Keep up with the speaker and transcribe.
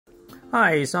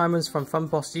Hi, Simon's from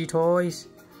Funbox Toys.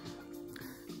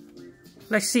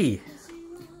 Let's see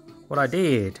what I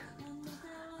did.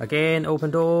 Again, open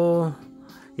door.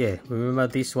 Yeah, remember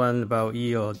this one about a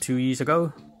year or 2 years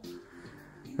ago?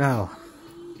 Now,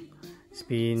 it's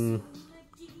been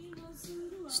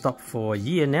stopped for a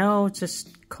year now.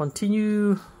 Just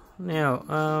continue. Now,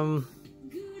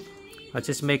 I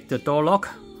just make the door lock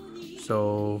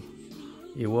so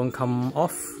it won't come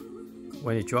off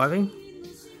when you're driving.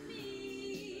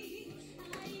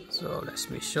 So let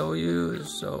me show you.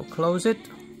 So close it.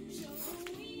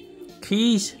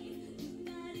 Keys.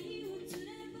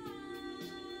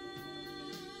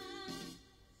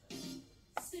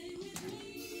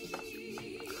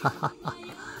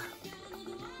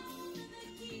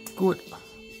 Good.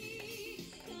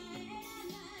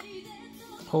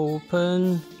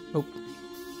 Open. Oh.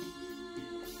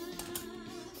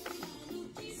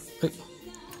 Hey.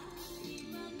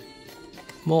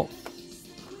 More.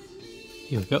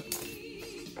 Here we go.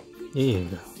 There you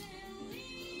go.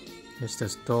 There's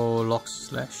the door lock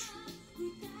slash.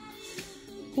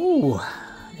 Ooh,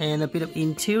 and a bit of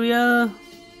interior.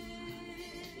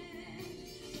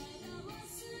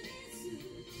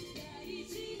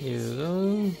 Here we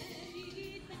go.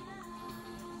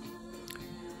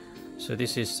 So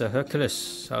this is the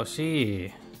Hercules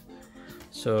RC.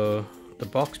 So the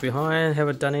box behind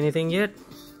haven't done anything yet.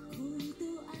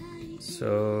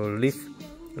 So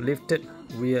lifted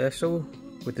rear axle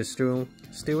with the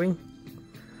steering.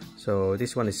 So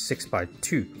this one is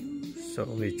 6x2, so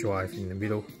we drive in the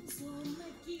middle.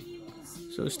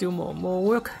 So still more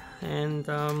work, and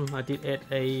I did add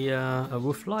a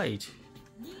roof light.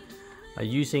 I'm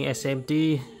using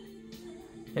SMD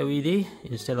LED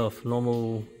instead of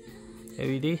normal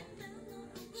LED.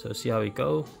 So see how it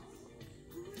go.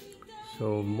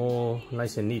 So more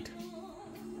nice and neat.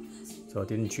 So I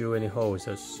didn't drill any holes.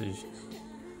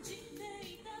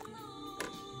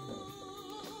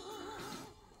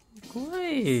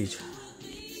 Great.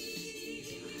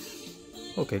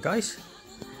 Okay guys,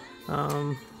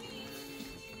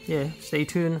 yeah, stay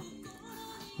tuned.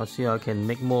 I'll see how I can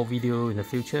make more video in the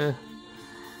future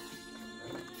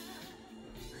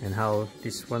and how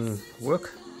this one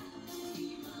work.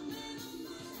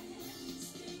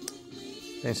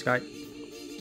 Thanks guys.